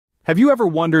Have you ever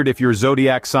wondered if your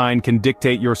zodiac sign can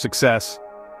dictate your success?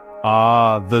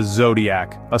 Ah, the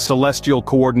zodiac, a celestial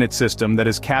coordinate system that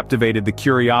has captivated the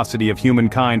curiosity of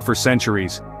humankind for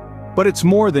centuries. But it's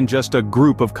more than just a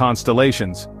group of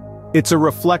constellations. It's a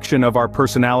reflection of our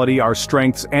personality, our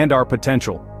strengths, and our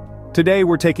potential. Today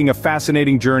we're taking a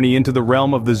fascinating journey into the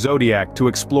realm of the zodiac to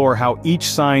explore how each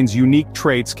sign's unique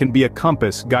traits can be a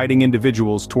compass guiding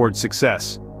individuals towards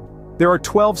success. There are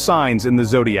 12 signs in the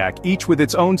zodiac, each with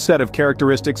its own set of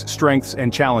characteristics, strengths,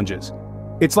 and challenges.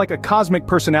 It's like a cosmic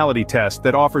personality test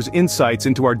that offers insights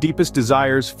into our deepest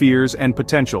desires, fears, and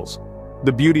potentials.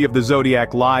 The beauty of the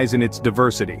zodiac lies in its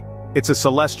diversity. It's a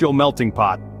celestial melting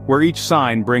pot, where each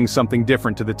sign brings something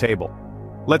different to the table.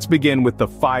 Let's begin with the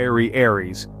fiery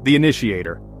Aries, the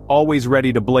initiator, always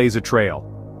ready to blaze a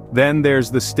trail. Then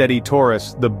there's the steady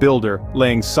Taurus, the builder,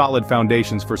 laying solid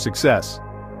foundations for success.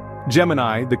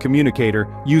 Gemini, the communicator,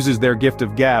 uses their gift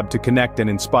of gab to connect and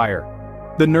inspire.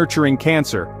 The nurturing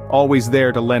Cancer, always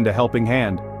there to lend a helping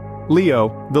hand.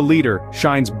 Leo, the leader,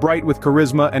 shines bright with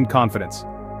charisma and confidence.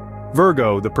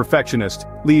 Virgo, the perfectionist,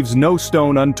 leaves no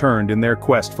stone unturned in their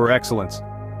quest for excellence.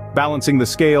 Balancing the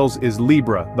scales is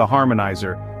Libra, the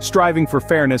harmonizer, striving for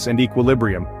fairness and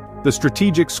equilibrium. The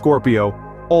strategic Scorpio,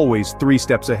 always 3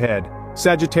 steps ahead.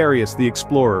 Sagittarius, the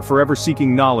explorer, forever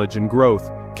seeking knowledge and growth.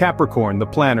 Capricorn, the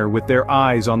planner, with their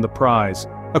eyes on the prize.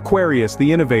 Aquarius, the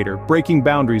innovator, breaking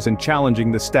boundaries and challenging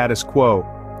the status quo.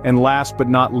 And last but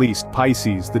not least,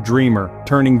 Pisces, the dreamer,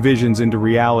 turning visions into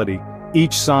reality.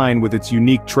 Each sign with its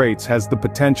unique traits has the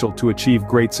potential to achieve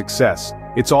great success.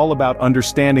 It's all about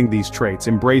understanding these traits,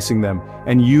 embracing them,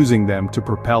 and using them to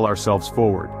propel ourselves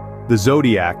forward. The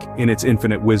zodiac, in its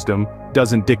infinite wisdom,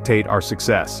 doesn't dictate our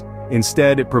success.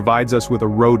 Instead, it provides us with a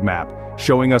roadmap,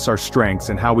 showing us our strengths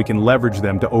and how we can leverage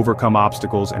them to overcome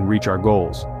obstacles and reach our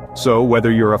goals. So,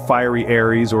 whether you're a fiery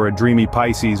Aries or a dreamy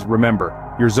Pisces,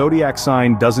 remember, your zodiac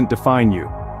sign doesn't define you,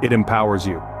 it empowers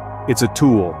you. It's a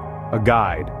tool, a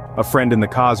guide, a friend in the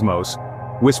cosmos,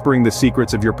 whispering the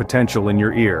secrets of your potential in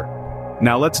your ear.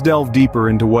 Now let's delve deeper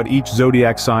into what each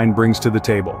zodiac sign brings to the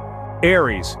table.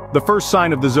 Aries, the first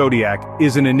sign of the zodiac,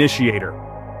 is an initiator.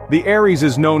 The Aries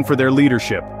is known for their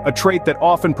leadership, a trait that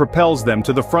often propels them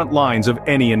to the front lines of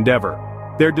any endeavor.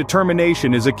 Their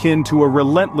determination is akin to a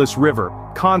relentless river,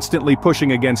 constantly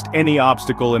pushing against any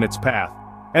obstacle in its path.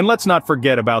 And let's not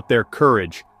forget about their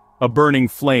courage, a burning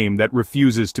flame that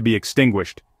refuses to be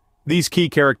extinguished. These key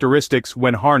characteristics,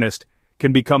 when harnessed,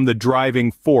 can become the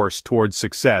driving force towards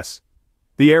success.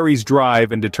 The Aries'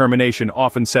 drive and determination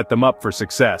often set them up for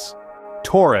success.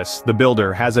 Taurus, the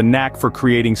builder, has a knack for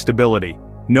creating stability.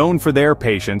 Known for their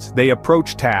patience, they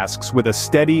approach tasks with a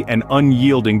steady and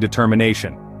unyielding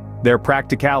determination. Their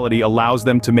practicality allows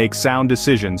them to make sound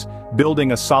decisions,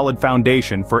 building a solid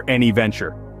foundation for any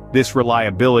venture. This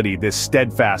reliability, this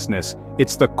steadfastness,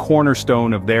 it's the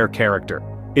cornerstone of their character.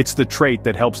 It's the trait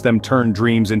that helps them turn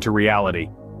dreams into reality.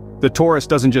 The Taurus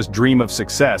doesn't just dream of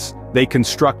success, they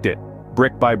construct it,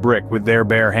 brick by brick with their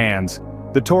bare hands.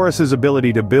 The Taurus's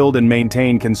ability to build and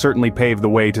maintain can certainly pave the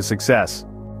way to success.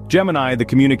 Gemini, the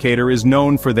communicator, is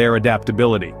known for their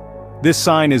adaptability. This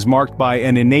sign is marked by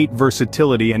an innate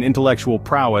versatility and intellectual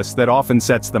prowess that often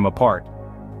sets them apart.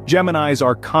 Geminis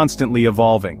are constantly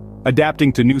evolving,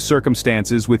 adapting to new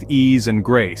circumstances with ease and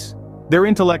grace. Their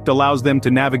intellect allows them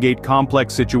to navigate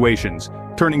complex situations,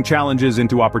 turning challenges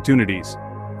into opportunities.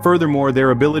 Furthermore,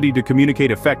 their ability to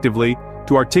communicate effectively,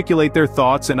 to articulate their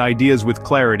thoughts and ideas with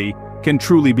clarity, can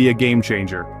truly be a game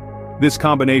changer. This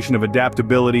combination of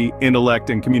adaptability,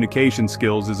 intellect, and communication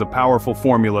skills is a powerful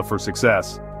formula for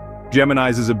success.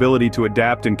 Gemini's ability to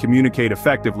adapt and communicate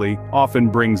effectively often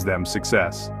brings them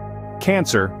success.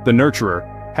 Cancer, the nurturer,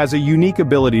 has a unique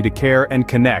ability to care and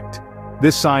connect.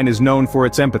 This sign is known for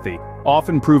its empathy,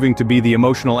 often proving to be the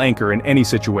emotional anchor in any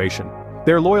situation.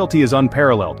 Their loyalty is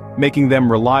unparalleled, making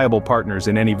them reliable partners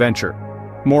in any venture.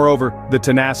 Moreover, the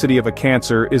tenacity of a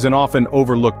Cancer is an often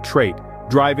overlooked trait,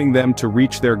 driving them to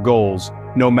reach their goals,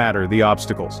 no matter the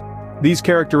obstacles. These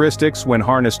characteristics, when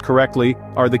harnessed correctly,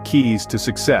 are the keys to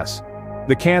success.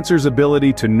 The Cancer's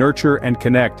ability to nurture and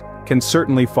connect can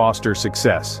certainly foster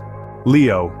success.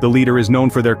 Leo, the leader, is known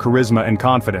for their charisma and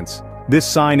confidence. This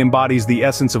sign embodies the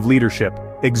essence of leadership,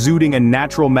 exuding a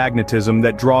natural magnetism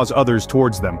that draws others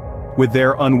towards them. With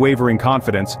their unwavering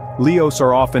confidence, Leos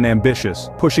are often ambitious,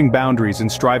 pushing boundaries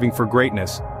and striving for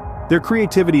greatness. Their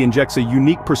creativity injects a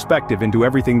unique perspective into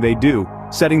everything they do,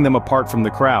 setting them apart from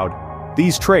the crowd.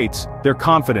 These traits, their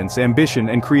confidence, ambition,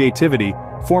 and creativity,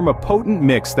 form a potent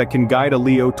mix that can guide a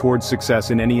Leo towards success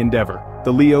in any endeavor.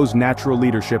 The Leo's natural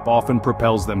leadership often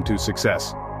propels them to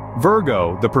success.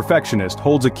 Virgo, the perfectionist,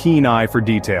 holds a keen eye for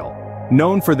detail.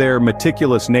 Known for their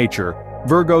meticulous nature,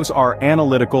 Virgos are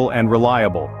analytical and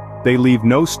reliable. They leave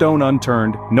no stone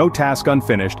unturned, no task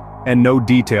unfinished, and no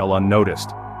detail unnoticed.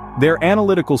 Their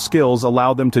analytical skills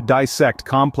allow them to dissect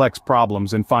complex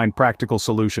problems and find practical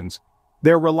solutions.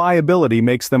 Their reliability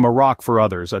makes them a rock for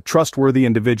others, a trustworthy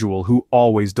individual who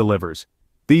always delivers.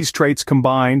 These traits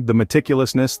combined, the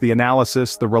meticulousness, the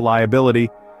analysis, the reliability,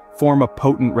 form a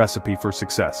potent recipe for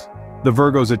success. The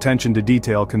Virgo's attention to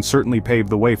detail can certainly pave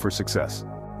the way for success.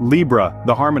 Libra,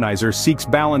 the Harmonizer, seeks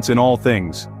balance in all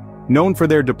things. Known for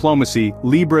their diplomacy,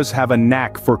 Libras have a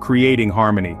knack for creating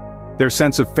harmony. Their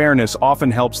sense of fairness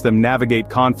often helps them navigate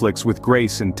conflicts with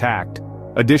grace and tact.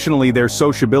 Additionally, their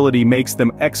sociability makes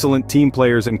them excellent team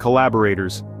players and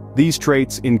collaborators. These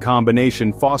traits, in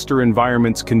combination, foster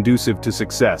environments conducive to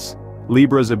success.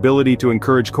 Libra's ability to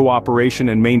encourage cooperation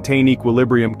and maintain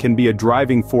equilibrium can be a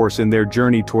driving force in their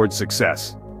journey towards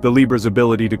success. The Libra's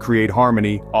ability to create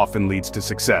harmony often leads to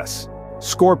success.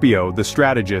 Scorpio, the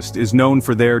Strategist, is known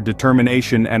for their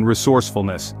determination and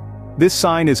resourcefulness. This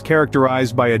sign is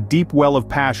characterized by a deep well of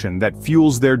passion that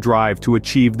fuels their drive to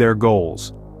achieve their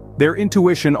goals. Their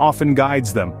intuition often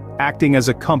guides them, acting as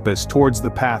a compass towards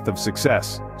the path of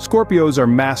success. Scorpios are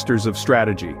masters of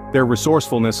strategy. Their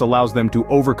resourcefulness allows them to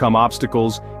overcome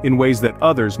obstacles in ways that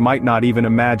others might not even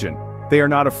imagine. They are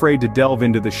not afraid to delve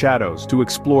into the shadows, to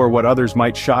explore what others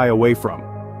might shy away from.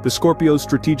 The Scorpio's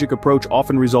strategic approach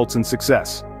often results in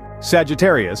success.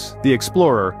 Sagittarius, the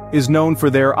Explorer, is known for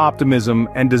their optimism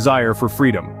and desire for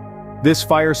freedom. This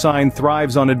fire sign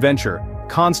thrives on adventure,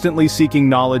 constantly seeking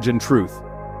knowledge and truth.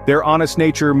 Their honest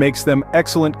nature makes them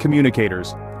excellent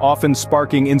communicators, often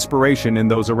sparking inspiration in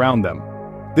those around them.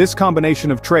 This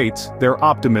combination of traits, their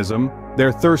optimism,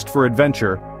 their thirst for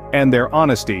adventure, and their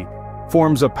honesty,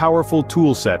 forms a powerful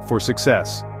toolset for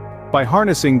success. By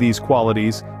harnessing these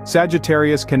qualities,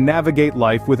 Sagittarius can navigate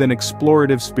life with an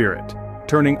explorative spirit,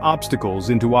 turning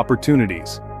obstacles into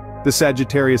opportunities. The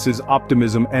Sagittarius's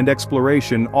optimism and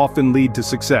exploration often lead to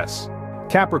success.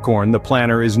 Capricorn, the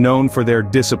Planner, is known for their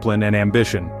discipline and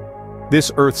ambition.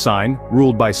 This earth sign,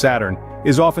 ruled by Saturn,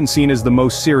 is often seen as the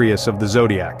most serious of the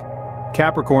zodiac.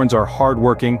 Capricorns are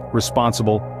hardworking,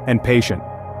 responsible, and patient.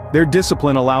 Their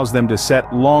discipline allows them to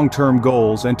set long-term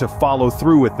goals and to follow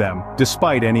through with them,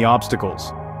 despite any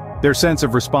obstacles. Their sense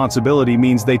of responsibility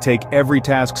means they take every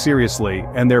task seriously,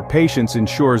 and their patience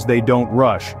ensures they don't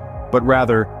rush, but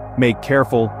rather, make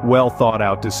careful,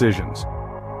 well-thought-out decisions.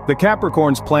 The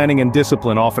Capricorn's planning and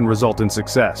discipline often result in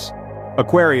success.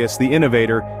 Aquarius, the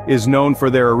Innovator, is known for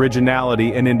their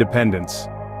originality and independence.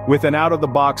 With an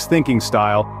out-of-the-box thinking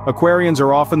style, Aquarians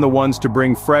are often the ones to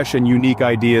bring fresh and unique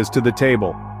ideas to the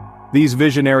table. These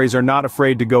visionaries are not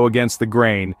afraid to go against the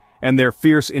grain, and their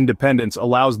fierce independence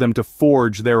allows them to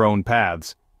forge their own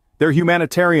paths. Their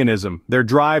humanitarianism, their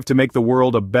drive to make the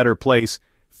world a better place,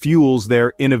 fuels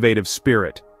their innovative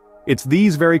spirit. It's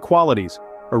these very qualities,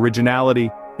 originality,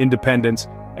 independence,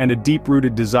 and a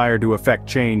deep-rooted desire to effect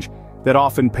change, that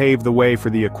often pave the way for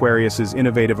the Aquarius's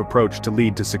innovative approach to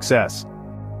lead to success.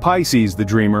 Pisces, the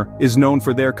Dreamer, is known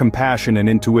for their compassion and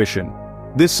intuition.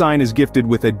 This sign is gifted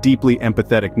with a deeply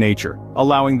empathetic nature,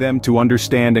 allowing them to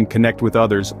understand and connect with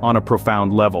others on a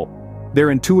profound level.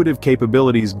 Their intuitive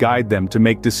capabilities guide them to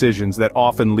make decisions that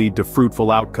often lead to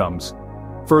fruitful outcomes.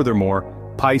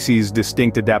 Furthermore, Pisces'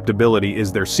 distinct adaptability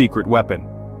is their secret weapon.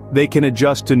 They can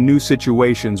adjust to new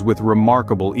situations with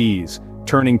remarkable ease,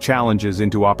 turning challenges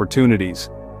into opportunities.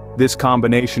 This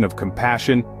combination of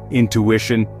compassion,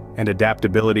 intuition, and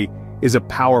adaptability is a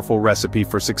powerful recipe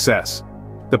for success.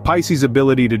 The Pisces'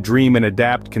 ability to dream and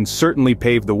adapt can certainly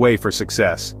pave the way for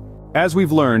success. As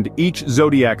we've learned, each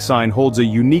zodiac sign holds a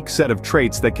unique set of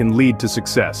traits that can lead to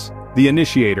success. The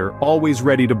Initiator, always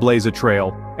ready to blaze a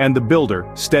trail, and the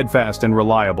Builder, steadfast and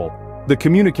reliable. The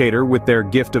Communicator, with their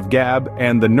gift of gab,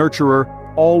 and the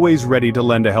Nurturer, always ready to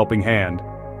lend a helping hand.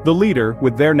 The Leader,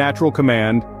 with their natural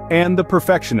command, and the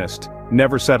Perfectionist,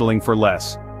 never settling for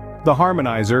less. The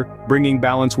Harmonizer, bringing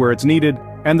balance where it's needed,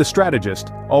 and the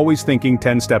Strategist, always thinking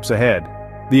 10 steps ahead.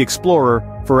 The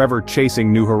Explorer, forever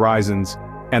chasing new horizons,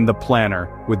 and the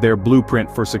Planner, with their blueprint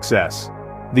for success.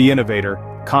 The Innovator,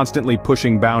 constantly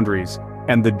pushing boundaries,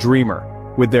 and the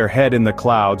Dreamer, with their head in the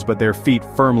clouds but their feet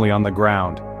firmly on the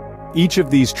ground. Each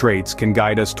of these traits can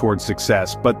guide us towards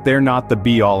success, but they're not the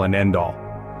be-all and end-all.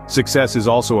 Success is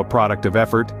also a product of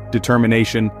effort,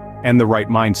 determination, and the right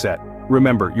mindset.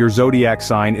 Remember, your zodiac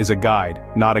sign is a guide,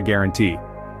 not a guarantee.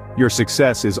 Your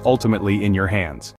success is ultimately in your hands.